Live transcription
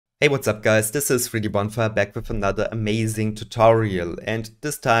Hey, what's up guys, this is 3D Bonfire back with another amazing tutorial, and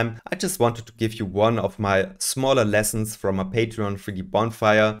this time I just wanted to give you one of my smaller lessons from a Patreon 3D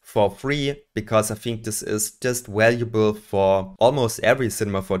Bonfire for free, because I think this is just valuable for almost every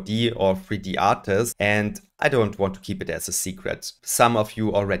Cinema 4D or 3D artist, and I don't want to keep it as a secret. Some of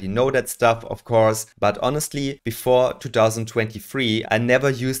you already know that stuff, of course, but honestly, before 2023, I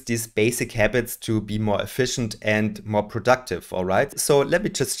never used these basic habits to be more efficient and more productive, alright? So let me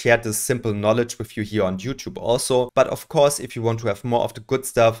just share this simple knowledge with you here on YouTube also. But of course, if you want to have more of the good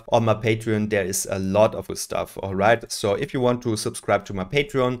stuff on my Patreon, there is a lot of good stuff, alright? So if you want to subscribe to my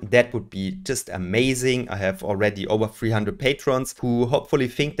Patreon, that would be just amazing. I have already over 300 patrons who hopefully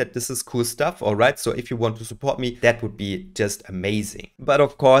think that this is cool stuff, alright? So if you want to support me, that would be just amazing. But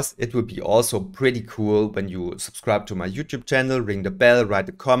of course, it would be also pretty cool when you subscribe to my YouTube channel, ring the bell, write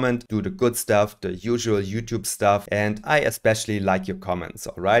a comment, do the good stuff, the usual YouTube stuff, and I especially like your comments,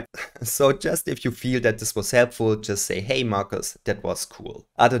 alright? So just if you feel that this was helpful, just say, hey Markus, that was cool.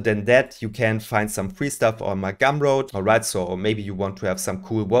 Other than that, you can find some free stuff on my Gumroad, alright? So maybe you want to have some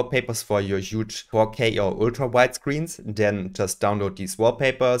cool wallpapers for your huge 4K or ultra wide screens, then just download these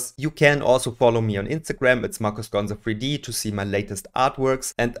wallpapers. You can also follow me on Instagram, it's Markus3D, to see my latest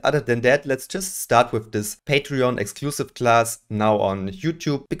artworks. And other than that, let's just start with this Patreon exclusive class now on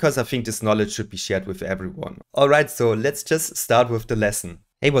YouTube, because I think this knowledge should be shared with everyone. Alright, so let's just start with the lesson.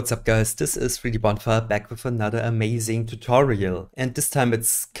 Hey, what's up guys, this is 3D Bonfire back with another amazing tutorial. And this time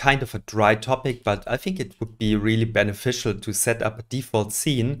it's kind of a dry topic, but I think it would be really beneficial to set up a default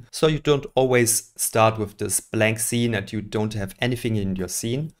scene, so you don't always start with this blank scene and you don't have anything in your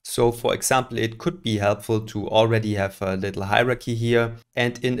scene. So for example, it could be helpful to already have a little hierarchy here,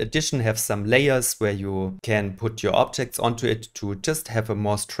 and in addition have some layers where you can put your objects onto it to just have a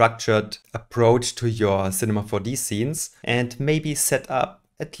more structured approach to your Cinema 4D scenes, and maybe set up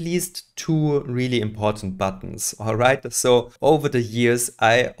at least two really important buttons, alright? So over the years,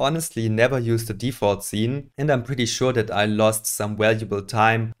 I honestly never used the default scene, and I'm pretty sure that I lost some valuable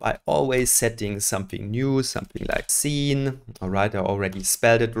time by always setting something new, something like scene, alright? I already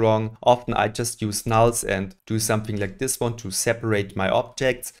spelled it wrong. Often I just use nulls and do something like this one to separate my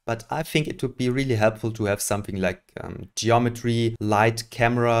objects, but I think it would be really helpful to have something like geometry, light,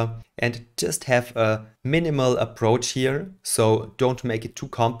 camera, and just have a minimal approach here. So don't make it too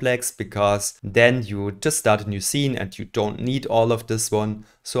complex, because then you just start a new scene and you don't need all of this one.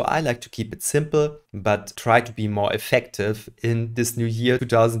 So I like to keep it simple, but try to be more effective in this new year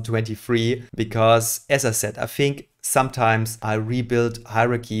 2023, because as I said, I think sometimes I rebuild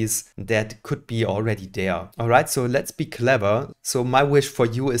hierarchies that could be already there. Alright, so let's be clever. So my wish for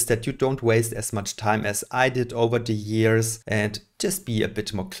you is that you don't waste as much time as I did over the years, and just be a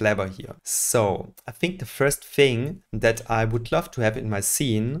bit more clever here. So I think the first thing that I would love to have in my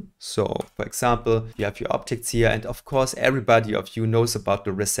scene, so for example, you have your objects here, and of course everybody of you knows about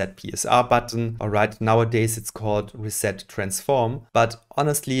the reset PSR button. Alright, nowadays it's called reset transform, but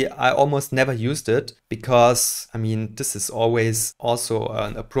honestly I almost never used it, because I mean this is always also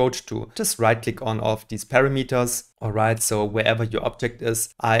an approach to just right click on all of these parameters. Alright, so wherever your object is,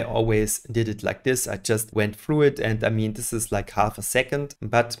 I always did it like this. I just went through it, and I mean this is like half a second,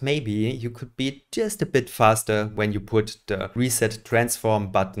 but maybe you could be just a bit faster when you put the reset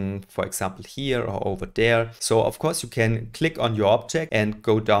transform button, for example here or over there. So of course you can click on your object and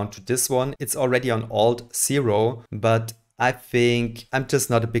go down to this one. It's already on Alt 0, but I think I'm just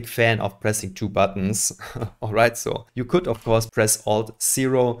not a big fan of pressing two buttons. Alright, so you could of course press Alt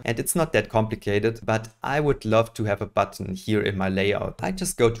 0, and it's not that complicated, but I would love to have a button here in my layout. I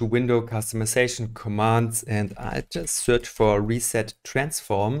just go to Window, Customization, Commands, and I just search for Reset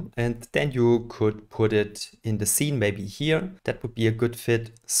Transform, and then you could put it in the scene maybe here. That would be a good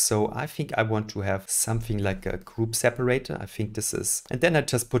fit. So I think I want to have something like a group separator. I think this is, and then I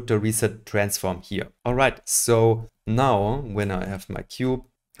just put the Reset Transform here. Alright, so now when I have my cube,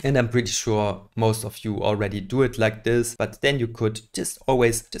 and I'm pretty sure most of you already do it like this, but then you could just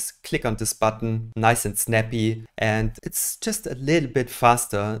always just click on this button, nice and snappy, and it's just a little bit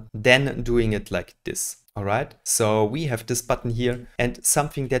faster than doing it like this. Alright, so we have this button here, and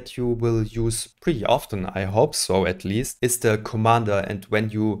something that you will use pretty often, I hope so at least, is the commander. And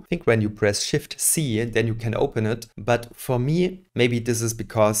when you press Shift C, then you can open it. But for me, maybe this is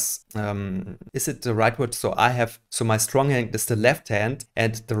because, is it the right word? So my strong hand is the left hand,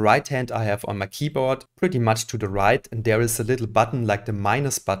 and the right hand I have on my keyboard pretty much to the right, and there is a little button like the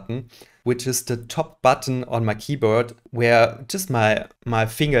minus button, which is the top button on my keyboard, where just my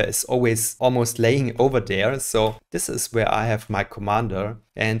finger is always almost laying over there. So this is where I have my commander,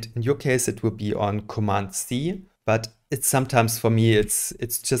 and in your case it will be on Command C. But it's sometimes for me, it's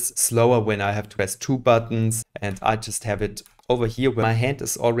just slower when I have to press 2 buttons, and I just have it over here where my hand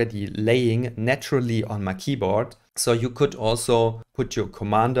is already laying naturally on my keyboard. So you could also put your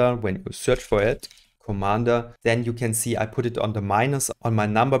commander when you search for it. Commander, then you can see I put it on the minus on my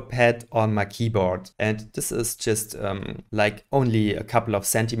number pad on my keyboard, and this is just like only a couple of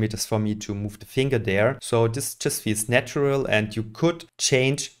centimeters for me to move the finger there, so this just feels natural. And you could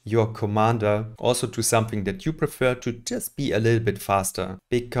change your commander also to something that you prefer to just be a little bit faster,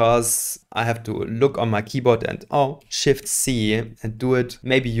 because I have to look on my keyboard and Shift C and do it.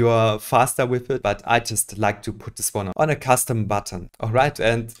 Maybe you're faster with it, but I just like to put this one on a custom button. All right,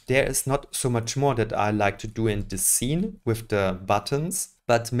 and there is not so much more that I like to do in this scene with the buttons,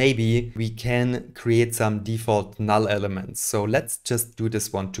 but maybe we can create some default null elements. So let's just do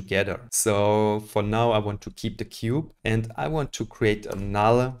this one together. So for now I want to keep the cube, and I want to create a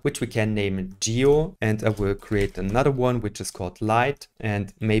null which we can name Geo, and I will create another one which is called light,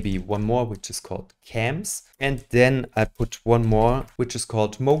 and maybe one more which is called cams, and then I put one more which is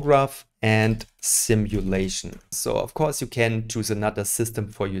called MoGraph and simulation. So of course you can choose another system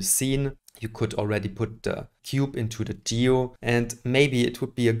for your scene. You could already put the cube into the geo, and maybe it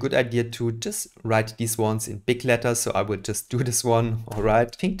would be a good idea to just write these ones in big letters. So I will just do this one. All right,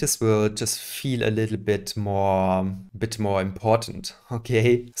 I think this will just feel a little bit more important.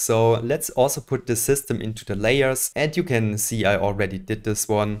 Okay, so let's also put the system into the layers, and you can see I already did this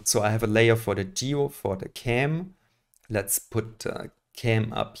one. So I have a layer for the geo, for the cam. Let's put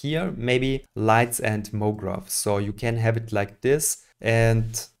cam up here, maybe lights and MoGraph. So you can have it like this,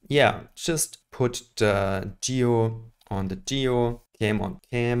 and yeah, just put the geo on the geo, cam on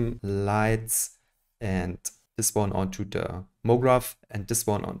cam, lights, and this one onto the MoGraph, and this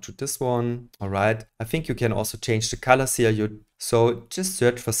one onto this one. All right, I think you can also change the colors here. So just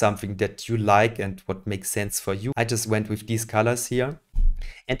search for something that you like and what makes sense for you. I just went with these colors here.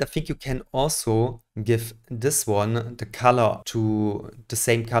 And I think you can also give this one the color to the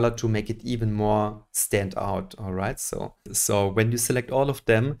same color to make it even more stand out. All right, so when you select all of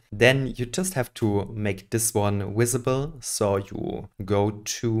them, then you just have to make this one visible. So you go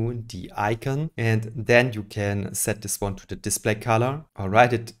to the icon, and then you can set this one to the display color. All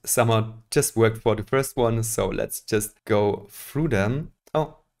right, it somehow just worked for the first one, so let's just go through them.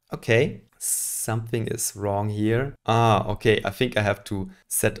 Oh, okay. Something is wrong here. Okay, I think I have to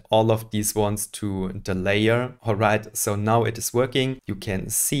set all of these ones to the layer. All right, so now it is working. You can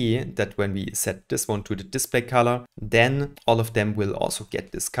see that when we set this one to the display color, then all of them will also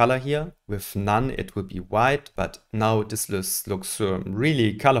get this color here. With none, it will be white, but now this looks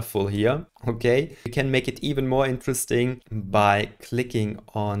really colorful here. Okay, you can make it even more interesting by clicking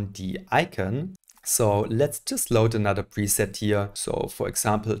on the icon. So let's just load another preset here. So for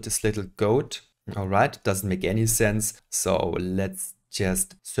example, this little goat. All right, doesn't make any sense. So let's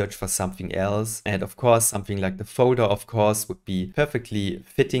just search for something else. And of course, something like the folder, of course, would be perfectly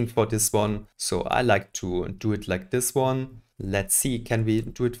fitting for this one. So I like to do it like this one. Let's see, can we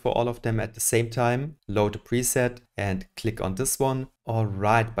do it for all of them at the same time? Load a preset and click on this one. All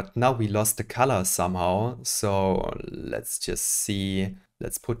right, but now we lost the color somehow. So let's just see.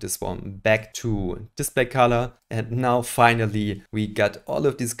 Let's put this one back to display color. And now finally we got all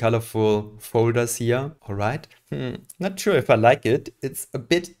of these colorful folders here. All right. Not sure if I like it. It's a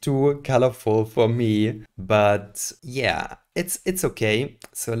bit too colorful for me, but yeah, it's okay.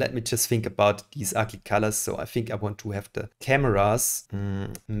 So let me just think about these ugly colors. So I think I want to have the cameras,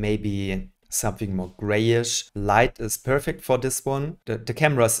 maybe something more grayish. Light is perfect for this one. The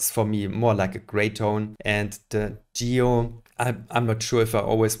cameras is for me more like a gray tone, and the geo, I'm not sure if I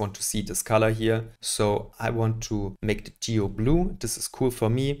always want to see this color here. So I want to make the geo blue. This is cool for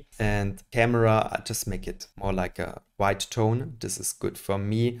me. And camera, I just make it more like a white tone. This is good for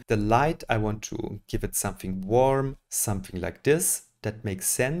me. The light, I want to give it something warm, something like this. That makes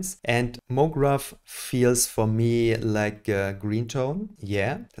sense. And MoGraph feels for me like a green tone.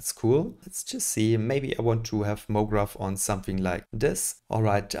 Yeah, that's cool. Let's just see. Maybe I want to have MoGraph on something like this. All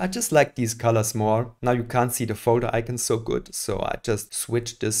right, I just like these colors more. Now you can't see the folder icon so good, so I just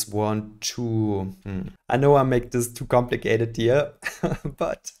switch this one to... I know I make this too complicated here,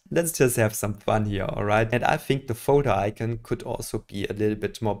 but let's just have some fun here, all right? And I think the folder icon could also be a little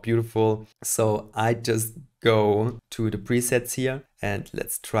bit more beautiful. So I just go to the presets here and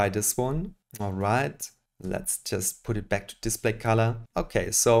let's try this one. All right, let's just put it back to display color.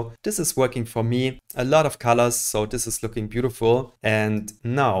 Okay, so this is working for me. A lot of colors, so this is looking beautiful. And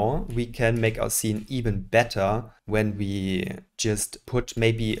now we can make our scene even better when we just put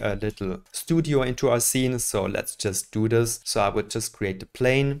maybe a little studio into our scene. So let's just do this. So I would just create the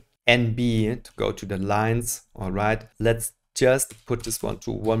plane. NB to go to the lines. All right, let's just put this one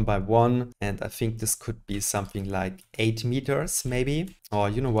to 1 by 1, and I think this could be something like 8 meters maybe. Or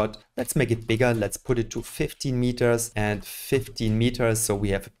you know what, let's make it bigger. Let's put it to 15 meters and 15 meters. So we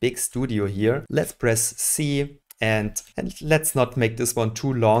have a big studio here. Let's press C. And let's not make this one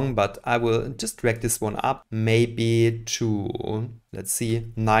too long, but I will just drag this one up maybe to, let's see,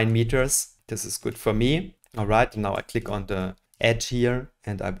 9 meters. This is good for me. All right, now I click on the edge here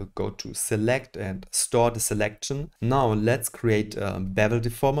and I will go to select and store the selection. Now let's create a bevel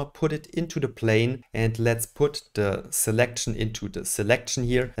deformer, put it into the plane, and let's put the selection into the selection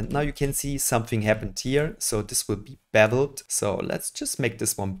here. And now you can see something happened here. So this will be beveled. So let's just make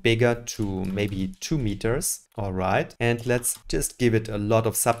this one bigger to maybe 2 meters. All right. And let's just give it a lot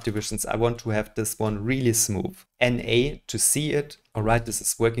of subdivisions. I want to have this one really smooth. NA to see it. All right, this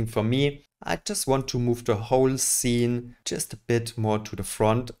is working for me. I just want to move the whole scene just a bit more to the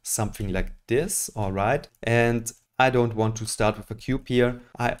front, something like this, all right? And I don't want to start with a cube here.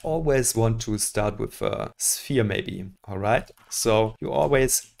 I always want to start with a sphere maybe, all right? So you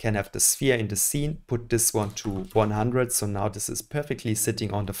always can have the sphere in the scene, put this one to 100. So now this is perfectly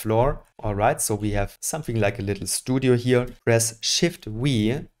sitting on the floor, all right? So we have something like a little studio here. Press Shift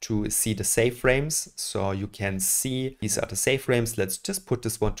V to see the save frames. So you can see these are the save frames. Let's just put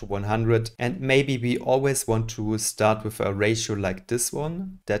this one to 100. And maybe we always want to start with a ratio like this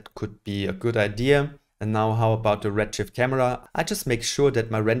one. That could be a good idea. And now how about the redshift camera? I just make sure that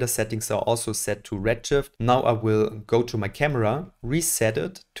my render settings are also set to redshift. Now I will go to my camera, reset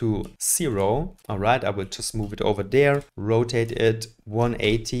it to 0. All right, I will just move it over there, rotate it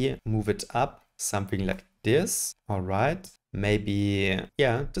 180, move it up, something like this. All right. Maybe,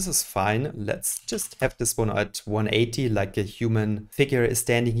 yeah, this is fine. Let's just have this one at 180, like a human figure is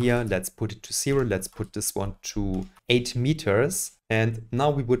standing here. Let's put it to 0. Let's put this one to 8 meters. And now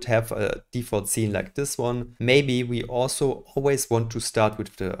we would have a default scene like this one. Maybe we also always want to start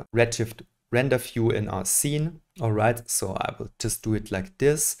with the redshift render view in our scene. All right, so I will just do it like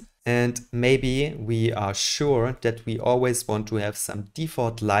this. And maybe we are sure that we always want to have some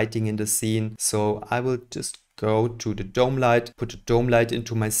default lighting in the scene. So I will just go to the dome light, put a dome light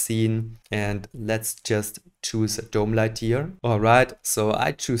into my scene, and let's just choose a dome light here. All right, so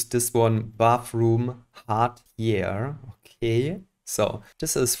I choose this one, bathroom heart here. Okay. So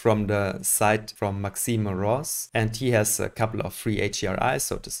this is from the site from Maxime Ross, and he has a couple of free HDRIs,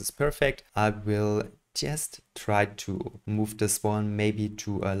 so this is perfect. I will just try to move this one maybe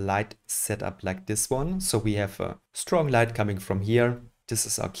to a light setup like this one. So we have a strong light coming from here. This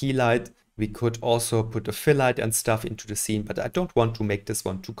is our key light. We could also put a fill light and stuff into the scene, but I don't want to make this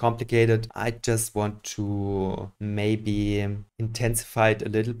one too complicated. I just want to maybe intensify it a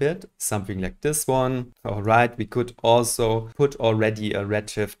little bit, something like this one. All right, we could also put already a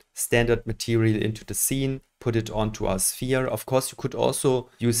redshift standard material into the scene, put it onto our sphere. Of course, you could also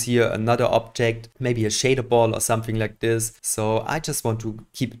use here another object, maybe a shader ball or something like this. So I just want to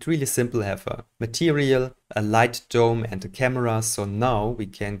keep it really simple, have a material, a light dome and a camera. So now we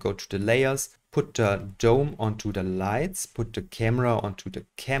can go to the layers, put the dome onto the lights, put the camera onto the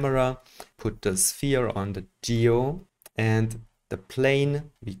camera, put the sphere on the geo, and the plane.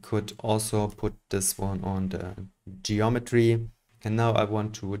 We could also put this one on the geometry. And now I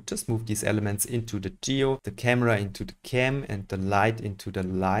want to just move these elements into the geo, the camera into the cam, and the light into the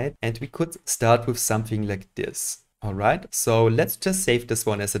light. And we could start with something like this. All right, so let's just save this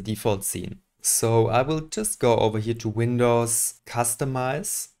one as a default scene. So I will just go over here to Windows,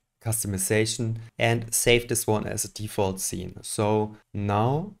 Customization, and save this one as a default scene. So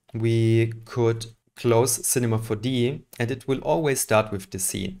now we could close Cinema 4D, and it will always start with the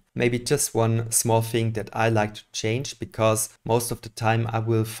scene. Maybe just one small thing that I like to change, because most of the time I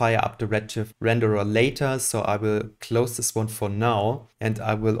will fire up the redshift renderer later. So I will close this one for now, and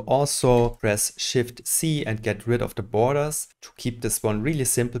I will also press Shift C and get rid of the borders to keep this one really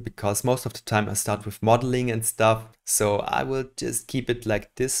simple, because most of the time I start with modeling and stuff. So I will just keep it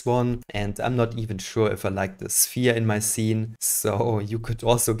like this one, and I'm not even sure if I like the sphere in my scene. So you could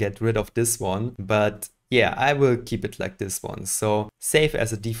also get rid of this one, but yeah, I will keep it like this one. So save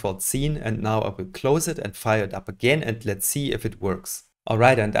as a default scene, and now I will close it and fire it up again, and let's see if it works.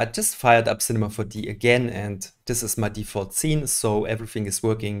 Alright, and I just fired up Cinema 4D again, and this is my default scene, so everything is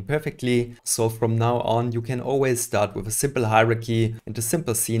working perfectly. So from now on, you can always start with a simple hierarchy and a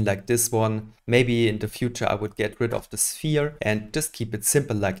simple scene like this one. Maybe in the future I would get rid of the sphere and just keep it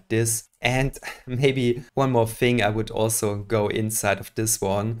simple like this. And maybe one more thing, I would also go inside of this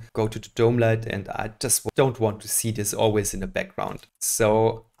one, go to the dome light, and I just don't want to see this always in the background.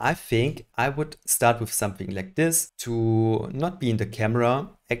 So I think I would start with something like this to not be in the camera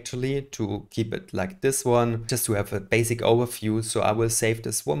actually to keep it like this one, just to have a basic overview. So I will save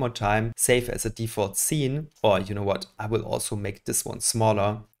this one more time, save as a default scene, or you know what, I will also make this one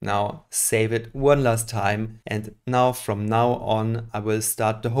smaller. Now save it one last time, and now from now on I will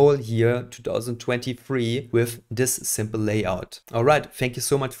start the whole year 2023 with this simple layout. Alright, thank you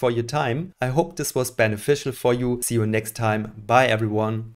so much for your time. I hope this was beneficial for you. See you next time. Bye everyone.